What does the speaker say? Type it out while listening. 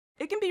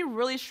can be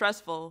really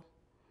stressful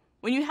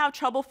when you have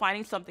trouble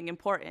finding something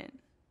important.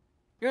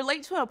 You're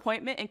late to an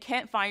appointment and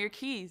can't find your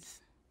keys.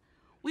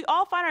 We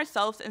all find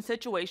ourselves in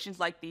situations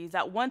like these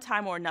at one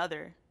time or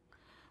another.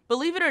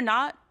 Believe it or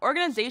not,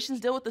 organizations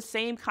deal with the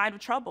same kind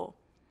of trouble.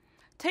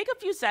 Take a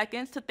few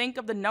seconds to think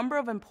of the number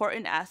of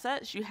important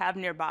assets you have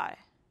nearby.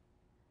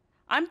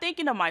 I'm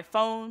thinking of my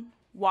phone,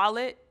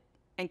 wallet,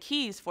 and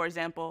keys, for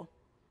example.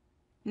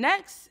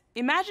 Next,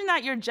 imagine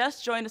that you're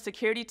just joined a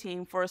security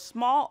team for a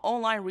small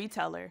online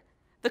retailer.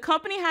 The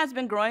company has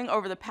been growing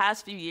over the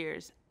past few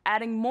years,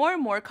 adding more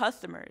and more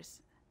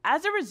customers.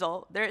 As a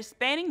result, they're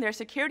expanding their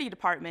security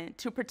department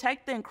to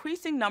protect the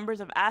increasing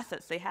numbers of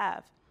assets they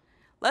have.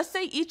 Let's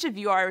say each of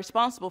you are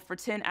responsible for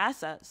 10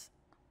 assets.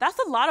 That's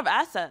a lot of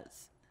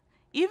assets.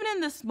 Even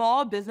in this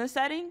small business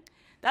setting,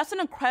 that's an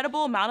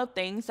incredible amount of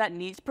things that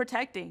needs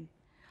protecting.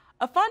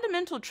 A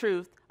fundamental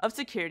truth of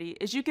security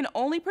is you can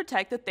only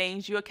protect the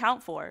things you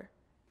account for.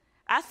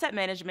 Asset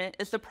management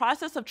is the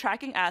process of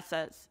tracking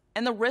assets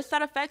and the risk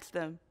that affects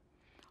them.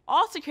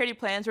 All security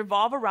plans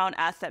revolve around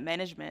asset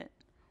management.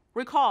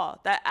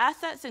 Recall that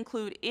assets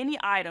include any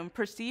item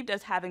perceived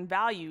as having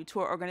value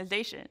to an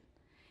organization.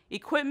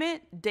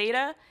 Equipment,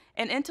 data,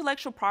 and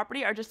intellectual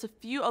property are just a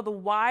few of the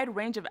wide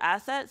range of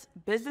assets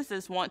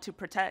businesses want to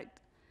protect.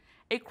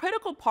 A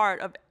critical part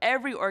of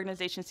every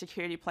organization's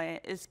security plan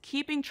is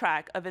keeping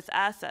track of its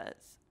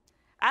assets.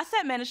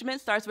 Asset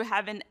management starts with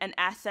having an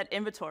asset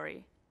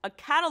inventory, a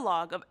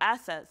catalog of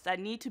assets that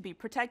need to be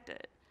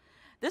protected.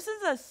 This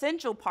is an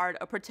essential part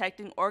of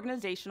protecting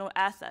organizational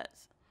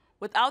assets.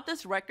 Without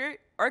this record,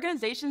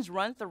 organizations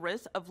run the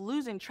risk of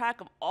losing track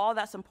of all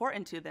that's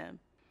important to them.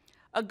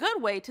 A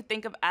good way to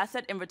think of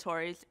asset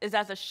inventories is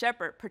as a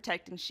shepherd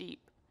protecting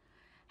sheep.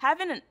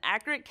 Having an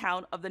accurate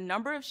count of the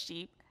number of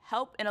sheep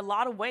help in a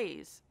lot of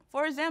ways.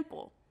 For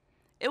example,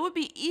 it would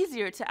be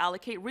easier to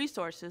allocate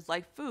resources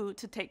like food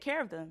to take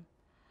care of them.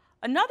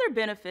 Another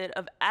benefit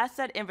of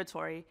asset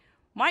inventory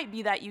might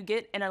be that you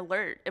get an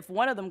alert if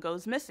one of them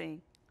goes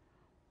missing.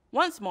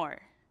 Once more,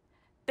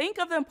 think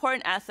of the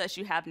important assets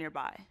you have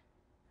nearby.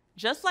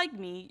 Just like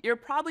me, you're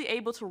probably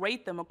able to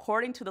rate them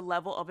according to the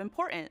level of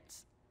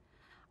importance.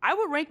 I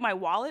would rank my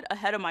wallet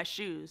ahead of my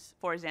shoes,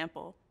 for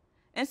example.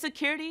 In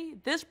security,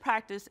 this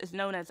practice is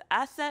known as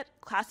asset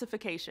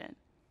classification.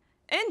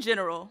 In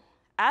general,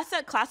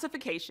 asset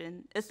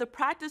classification is the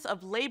practice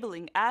of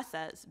labeling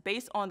assets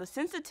based on the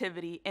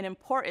sensitivity and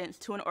importance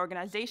to an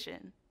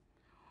organization.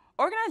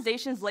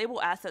 Organizations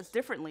label assets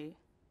differently.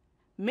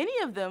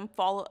 Many of them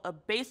follow a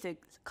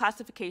basic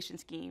classification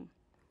scheme: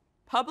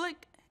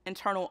 public,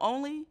 internal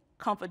only,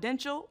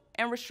 confidential,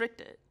 and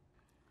restricted.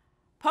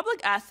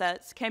 Public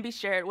assets can be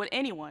shared with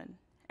anyone.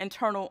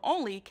 Internal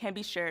only can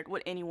be shared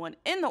with anyone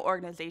in the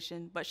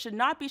organization, but should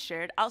not be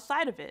shared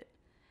outside of it.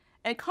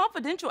 And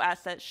confidential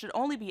assets should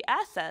only be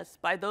accessed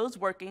by those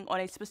working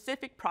on a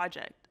specific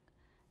project.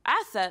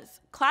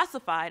 Assets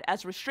classified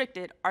as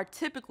restricted are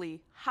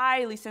typically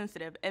highly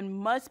sensitive and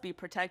must be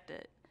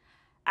protected.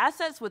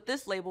 Assets with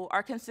this label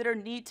are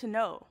considered need to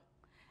know.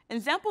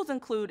 Examples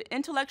include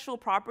intellectual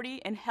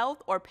property and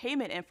health or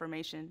payment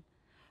information.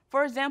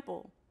 For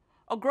example,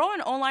 a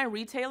growing online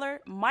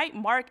retailer might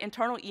mark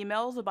internal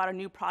emails about a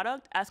new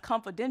product as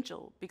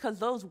confidential because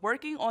those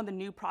working on the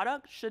new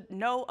product should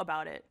know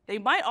about it. They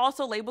might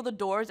also label the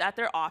doors at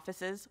their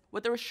offices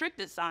with a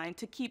restricted sign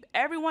to keep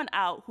everyone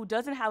out who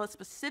doesn't have a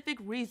specific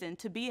reason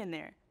to be in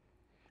there.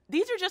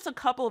 These are just a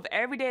couple of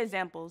everyday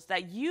examples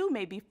that you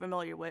may be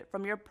familiar with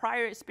from your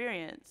prior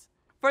experience.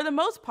 For the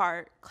most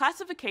part,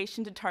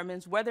 classification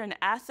determines whether an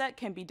asset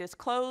can be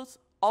disclosed,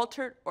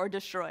 altered, or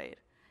destroyed.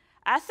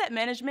 Asset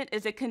management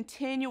is a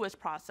continuous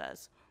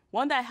process,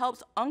 one that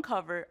helps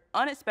uncover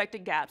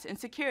unexpected gaps in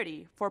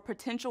security for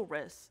potential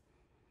risks.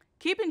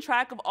 Keeping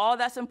track of all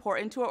that's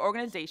important to an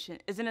organization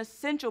is an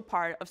essential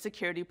part of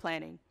security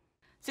planning.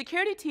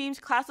 Security teams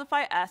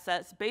classify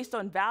assets based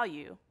on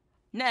value.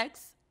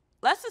 Next,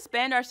 let's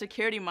expand our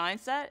security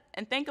mindset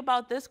and think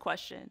about this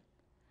question: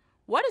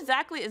 what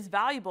exactly is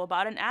valuable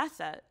about an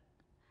asset?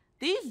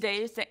 These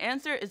days, the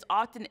answer is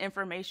often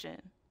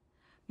information.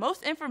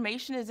 Most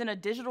information is in a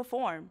digital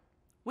form.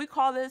 We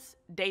call this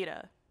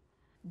data.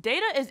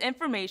 Data is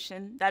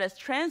information that is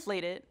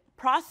translated,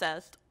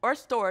 processed, or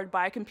stored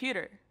by a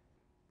computer.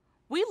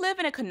 We live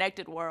in a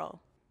connected world.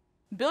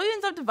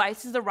 Billions of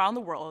devices around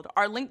the world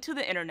are linked to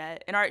the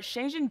internet and are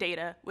exchanging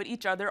data with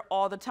each other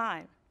all the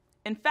time.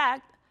 In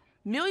fact,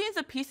 millions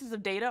of pieces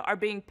of data are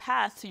being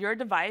passed to your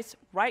device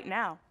right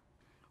now.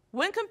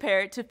 When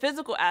compared to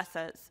physical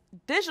assets,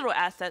 digital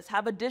assets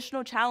have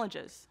additional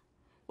challenges.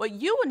 What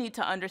you will need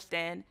to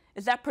understand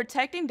is that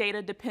protecting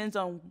data depends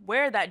on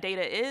where that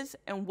data is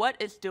and what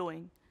it's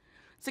doing.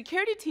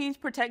 Security teams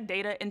protect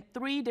data in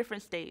 3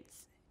 different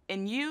states: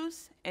 in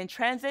use, in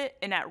transit,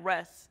 and at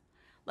rest.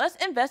 Let's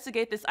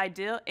investigate this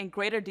idea in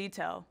greater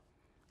detail.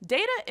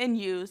 Data in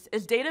use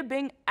is data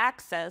being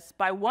accessed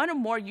by one or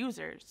more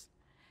users.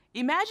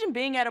 Imagine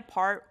being at a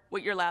park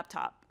with your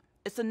laptop.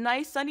 It's a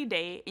nice sunny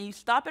day and you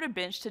stop at a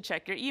bench to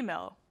check your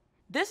email.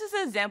 This is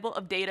an example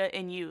of data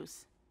in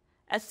use.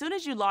 As soon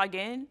as you log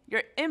in,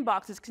 your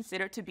inbox is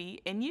considered to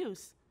be in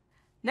use.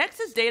 Next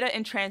is data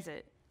in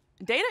transit.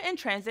 Data in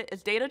transit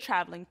is data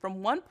traveling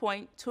from one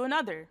point to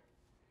another.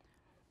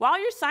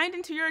 While you're signed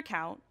into your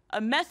account,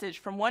 a message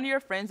from one of your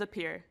friends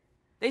appears.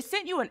 They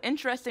sent you an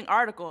interesting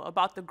article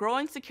about the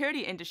growing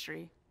security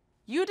industry.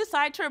 You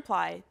decide to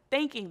reply,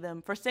 thanking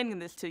them for sending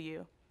this to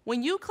you.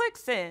 When you click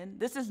send,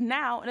 this is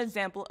now an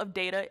example of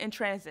data in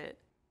transit.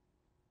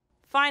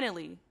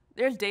 Finally,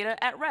 there's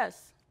data at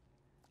rest.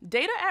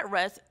 Data at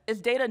rest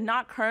is data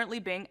not currently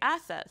being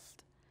accessed.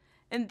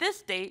 In this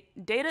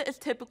state, data is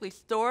typically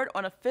stored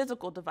on a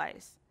physical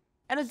device.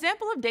 An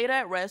example of data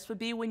at rest would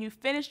be when you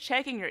finish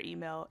checking your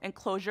email and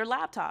close your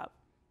laptop.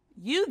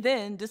 You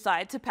then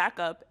decide to pack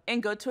up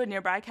and go to a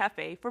nearby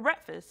cafe for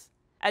breakfast.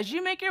 As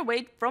you make your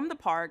way from the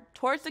park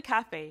towards the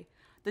cafe,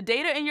 the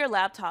data in your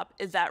laptop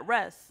is at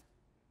rest.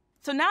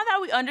 So now that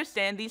we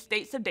understand these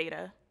states of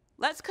data,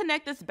 let's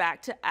connect this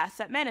back to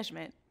asset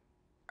management.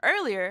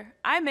 Earlier,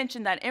 I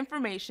mentioned that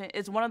information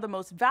is one of the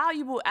most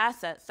valuable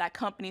assets that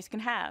companies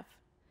can have.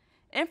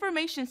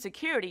 Information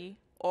security,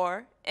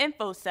 or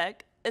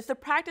InfoSec, is the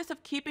practice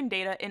of keeping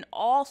data in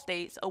all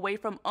states away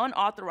from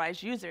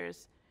unauthorized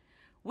users.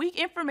 Weak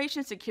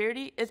information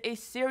security is a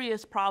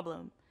serious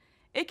problem.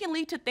 It can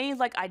lead to things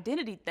like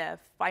identity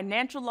theft,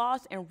 financial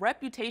loss, and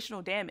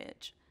reputational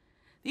damage.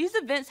 These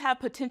events have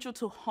potential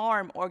to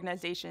harm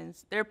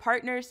organizations, their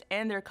partners,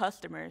 and their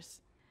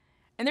customers.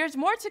 And there's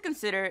more to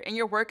consider in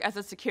your work as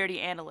a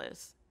security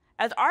analyst.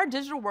 As our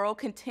digital world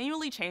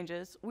continually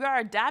changes, we are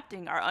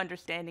adapting our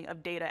understanding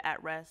of data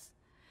at rest.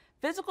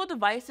 Physical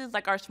devices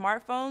like our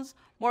smartphones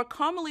more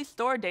commonly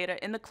store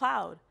data in the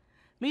cloud,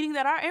 meaning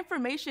that our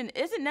information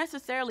isn't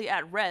necessarily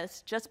at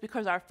rest just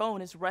because our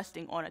phone is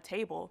resting on a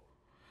table.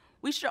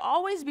 We should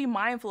always be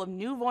mindful of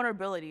new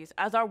vulnerabilities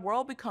as our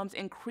world becomes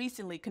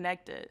increasingly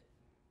connected.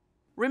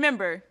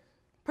 Remember,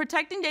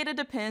 protecting data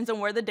depends on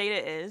where the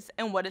data is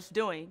and what it's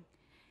doing.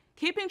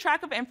 Keeping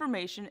track of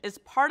information is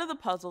part of the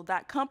puzzle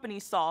that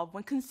companies solve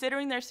when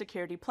considering their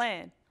security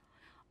plan.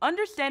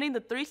 Understanding the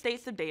 3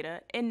 states of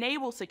data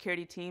enables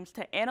security teams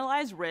to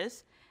analyze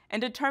risks and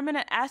determine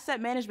an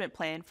asset management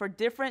plan for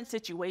different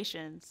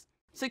situations.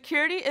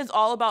 Security is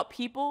all about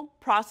people,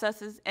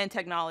 processes, and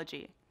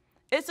technology.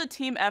 It's a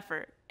team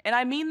effort, and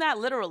I mean that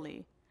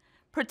literally.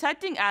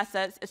 Protecting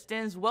assets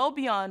extends well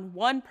beyond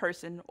one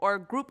person or a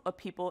group of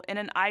people in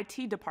an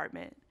IT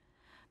department.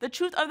 The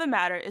truth of the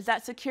matter is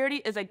that security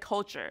is a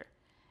culture.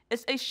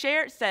 It's a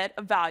shared set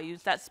of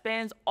values that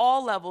spans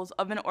all levels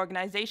of an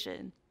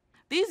organization.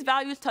 These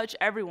values touch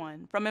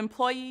everyone, from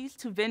employees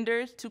to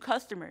vendors to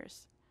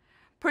customers.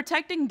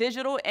 Protecting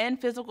digital and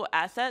physical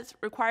assets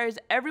requires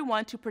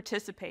everyone to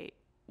participate,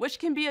 which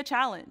can be a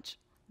challenge.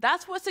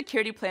 That's what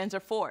security plans are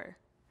for.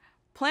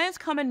 Plans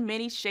come in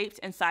many shapes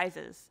and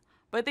sizes,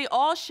 but they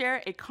all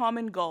share a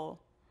common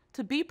goal: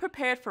 to be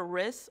prepared for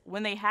risks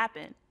when they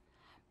happen.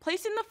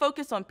 Placing the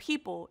focus on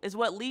people is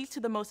what leads to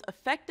the most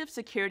effective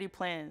security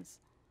plans.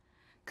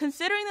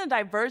 Considering the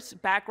diverse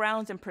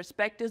backgrounds and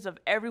perspectives of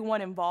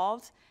everyone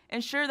involved,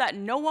 ensure that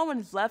no one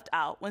is left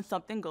out when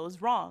something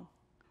goes wrong.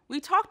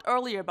 We talked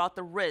earlier about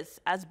the risks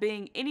as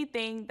being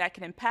anything that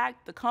can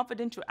impact the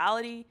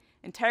confidentiality,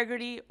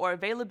 integrity, or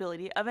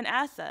availability of an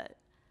asset.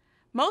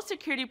 Most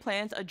security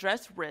plans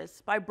address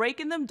risks by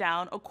breaking them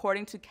down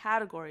according to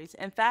categories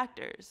and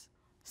factors.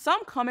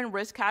 Some common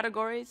risk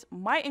categories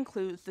might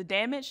include the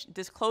damage,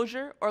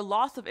 disclosure, or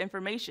loss of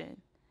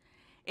information.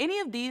 Any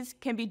of these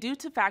can be due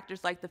to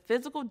factors like the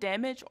physical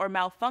damage or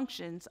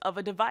malfunctions of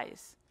a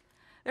device.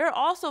 There are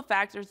also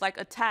factors like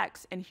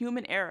attacks and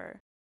human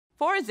error.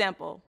 For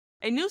example,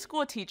 a new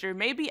school teacher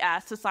may be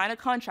asked to sign a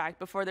contract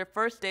before their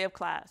first day of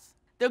class.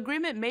 The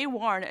agreement may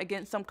warn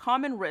against some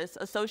common risks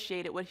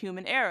associated with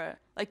human error,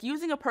 like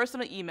using a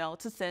personal email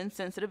to send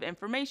sensitive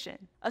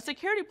information. A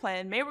security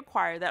plan may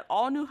require that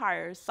all new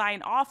hires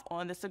sign off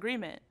on this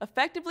agreement,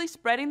 effectively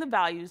spreading the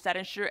values that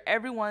ensure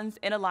everyone's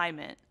in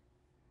alignment.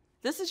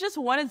 This is just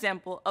one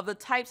example of the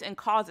types and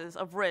causes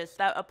of risks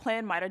that a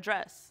plan might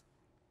address.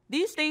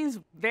 These things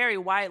vary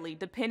widely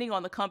depending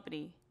on the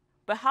company,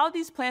 but how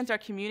these plans are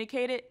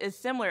communicated is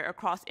similar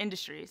across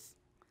industries.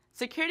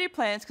 Security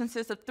plans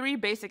consist of 3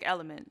 basic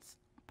elements: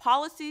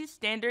 policies,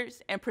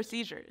 standards, and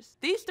procedures.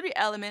 These 3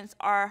 elements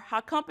are how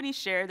companies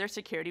share their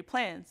security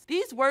plans.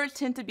 These words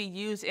tend to be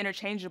used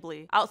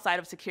interchangeably outside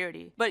of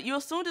security, but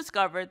you'll soon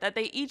discover that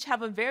they each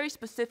have a very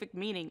specific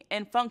meaning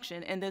and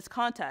function in this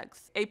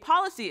context. A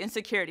policy in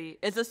security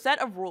is a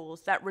set of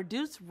rules that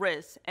reduce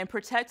risks and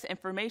protects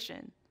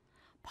information.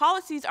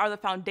 Policies are the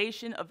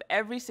foundation of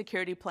every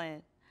security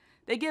plan.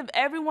 They give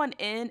everyone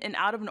in and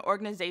out of an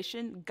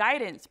organization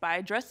guidance by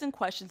addressing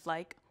questions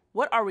like,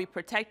 what are we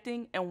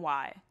protecting and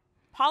why?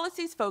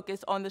 Policies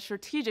focus on the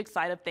strategic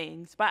side of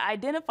things by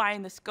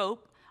identifying the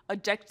scope,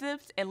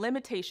 objectives, and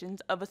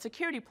limitations of a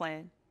security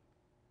plan.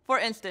 For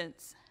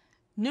instance,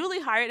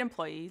 newly hired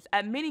employees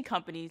at many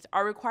companies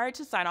are required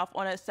to sign off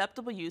on an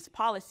acceptable use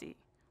policy,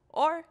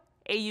 or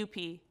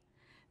AUP.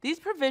 These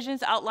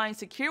provisions outline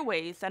secure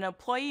ways that an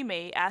employee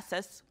may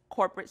access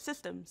corporate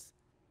systems.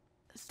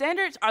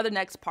 Standards are the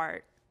next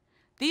part.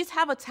 These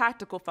have a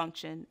tactical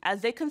function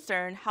as they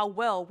concern how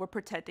well we're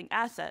protecting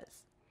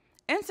assets.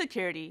 In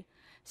security,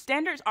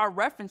 standards are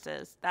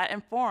references that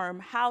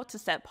inform how to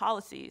set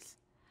policies.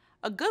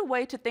 A good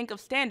way to think of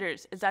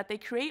standards is that they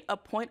create a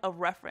point of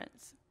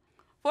reference.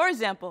 For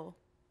example,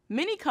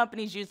 many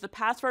companies use the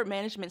password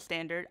management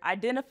standard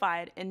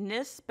identified in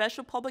NIST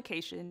Special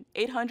Publication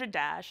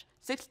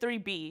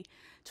 800-63B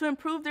to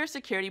improve their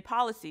security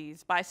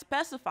policies by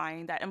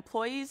specifying that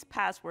employees'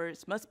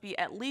 passwords must be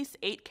at least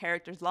 8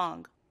 characters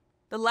long.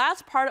 The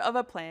last part of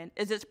a plan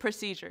is its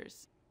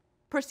procedures.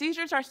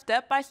 Procedures are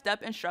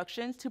step-by-step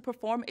instructions to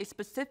perform a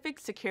specific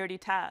security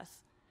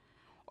task.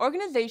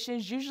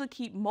 Organizations usually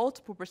keep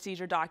multiple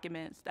procedure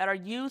documents that are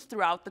used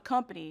throughout the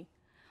company,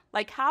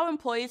 like how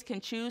employees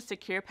can choose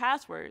secure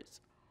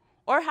passwords,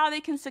 or how they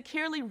can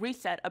securely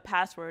reset a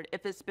password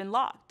if it's been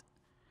locked.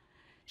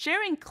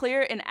 Sharing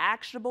clear and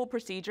actionable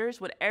procedures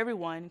with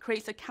everyone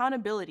creates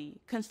accountability,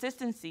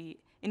 consistency,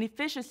 and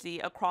efficiency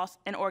across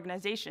an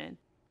organization.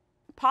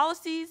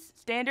 Policies,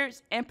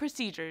 standards, and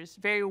procedures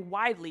vary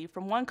widely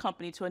from one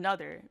company to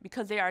another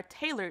because they are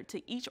tailored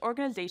to each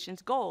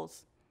organization's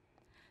goals.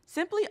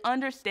 Simply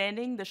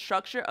understanding the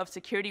structure of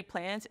security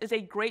plans is a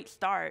great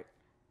start.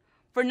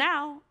 For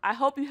now, I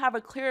hope you have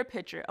a clearer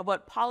picture of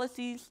what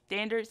policies,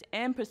 standards,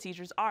 and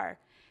procedures are,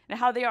 and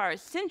how they are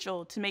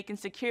essential to making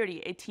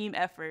security a team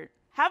effort.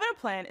 Having a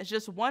plan is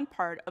just one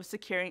part of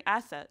securing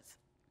assets.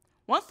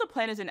 Once the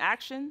plan is in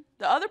action,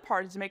 the other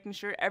part is making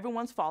sure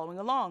everyone's following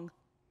along.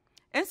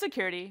 In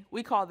security,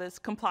 we call this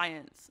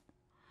compliance.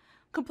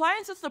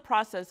 Compliance is the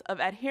process of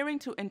adhering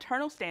to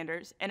internal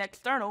standards and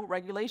external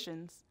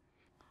regulations.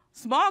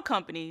 Small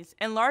companies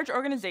and large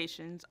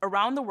organizations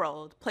around the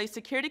world place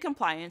security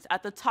compliance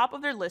at the top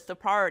of their list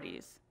of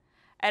priorities.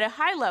 At a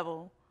high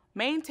level,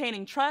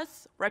 maintaining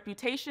trust,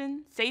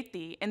 reputation,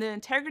 safety, and the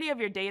integrity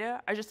of your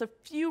data are just a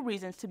few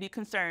reasons to be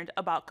concerned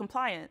about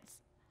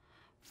compliance.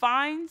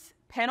 Fines,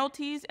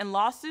 penalties, and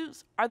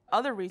lawsuits are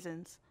other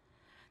reasons.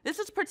 This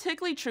is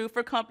particularly true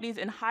for companies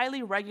in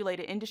highly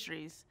regulated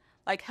industries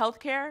like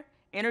healthcare,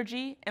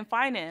 energy, and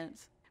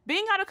finance.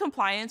 Being out of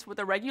compliance with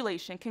a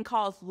regulation can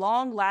cause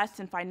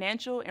long-lasting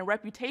financial and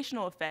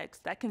reputational effects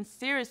that can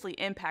seriously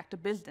impact a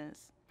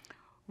business.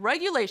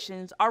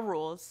 Regulations are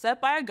rules set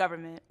by a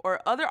government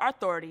or other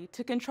authority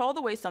to control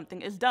the way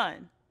something is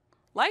done.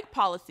 Like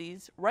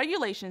policies,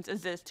 regulations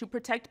exist to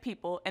protect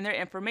people and their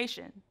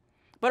information,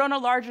 but on a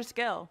larger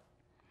scale.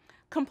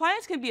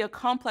 Compliance can be a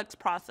complex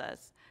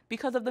process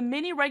because of the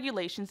many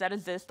regulations that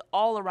exist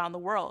all around the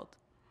world.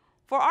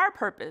 For our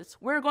purpose,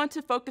 we're going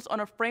to focus on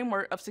a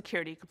framework of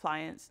security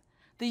compliance,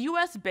 the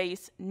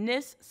US-based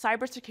NIST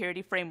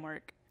Cybersecurity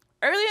Framework.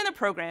 Early in the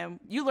program,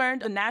 you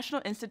learned the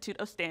National Institute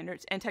of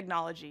Standards and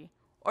Technology,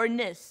 or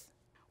NIST.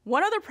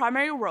 One of the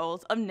primary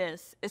roles of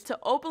NIST is to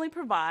openly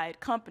provide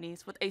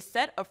companies with a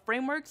set of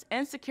frameworks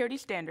and security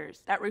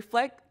standards that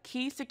reflect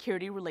key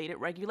security-related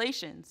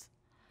regulations.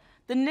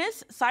 The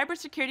NIST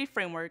Cybersecurity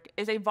Framework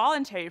is a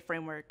voluntary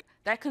framework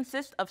that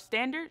consists of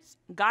standards,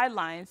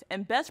 guidelines,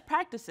 and best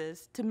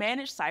practices to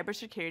manage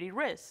cybersecurity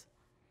risks.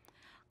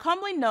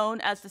 Commonly known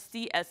as the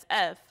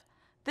CSF,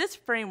 this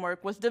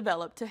framework was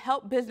developed to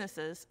help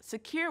businesses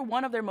secure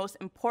one of their most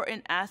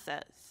important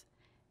assets,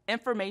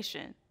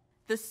 information.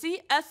 The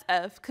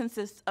CSF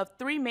consists of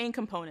 3 main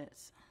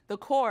components: the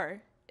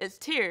core, its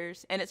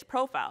tiers, and its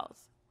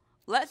profiles.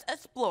 Let's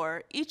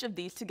explore each of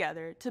these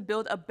together to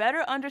build a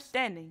better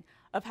understanding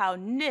of how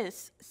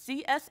NIST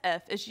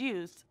CSF is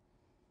used.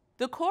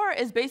 The core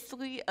is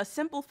basically a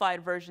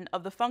simplified version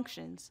of the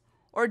functions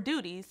or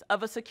duties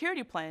of a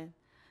security plan.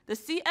 The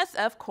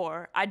CSF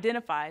core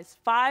identifies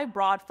 5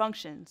 broad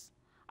functions: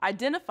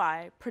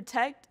 identify,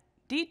 protect,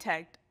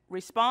 detect,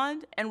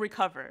 respond, and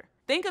recover.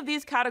 Think of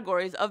these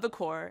categories of the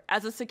core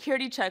as a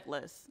security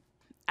checklist.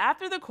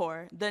 After the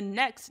core, the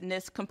next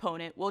NIST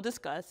component we'll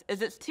discuss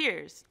is its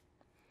tiers.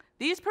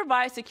 These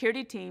provide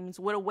security teams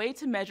with a way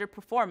to measure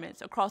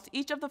performance across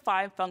each of the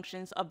 5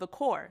 functions of the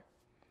core.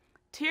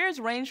 Tiers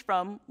range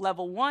from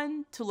level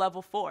 1 to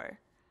level 4.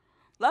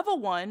 Level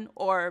 1,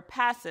 or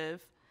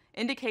passive,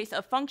 indicates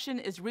a function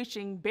is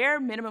reaching bare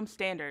minimum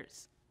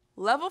standards.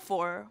 Level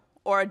 4,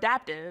 or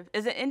adaptive,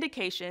 is an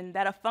indication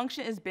that a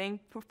function is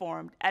being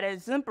performed at an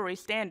exemplary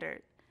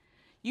standard.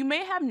 You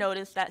may have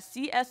noticed that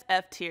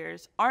CSF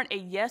tiers aren't a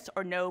yes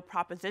or no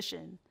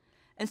proposition.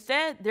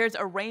 Instead, there's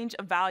a range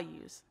of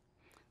values.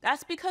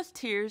 That's because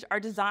tiers are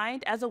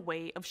designed as a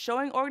way of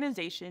showing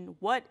organizations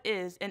what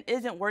is and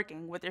isn't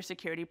working with their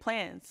security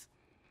plans.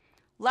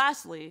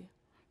 Lastly,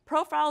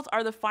 profiles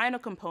are the final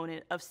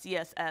component of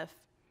CSF.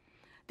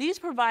 These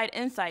provide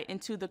insight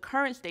into the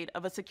current state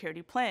of a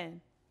security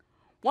plan.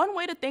 One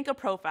way to think of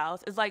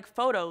profiles is like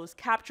photos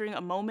capturing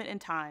a moment in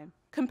time.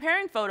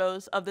 Comparing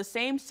photos of the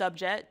same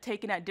subject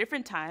taken at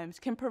different times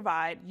can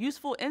provide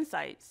useful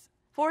insights.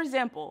 For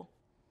example,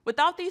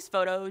 without these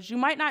photos, you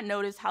might not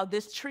notice how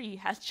this tree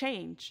has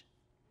changed.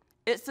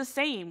 It's the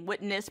same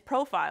with NIST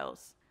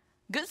profiles.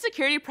 Good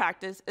security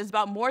practice is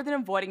about more than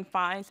avoiding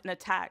fines and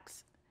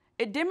attacks.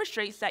 It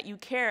demonstrates that you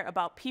care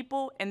about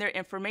people and their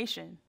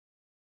information.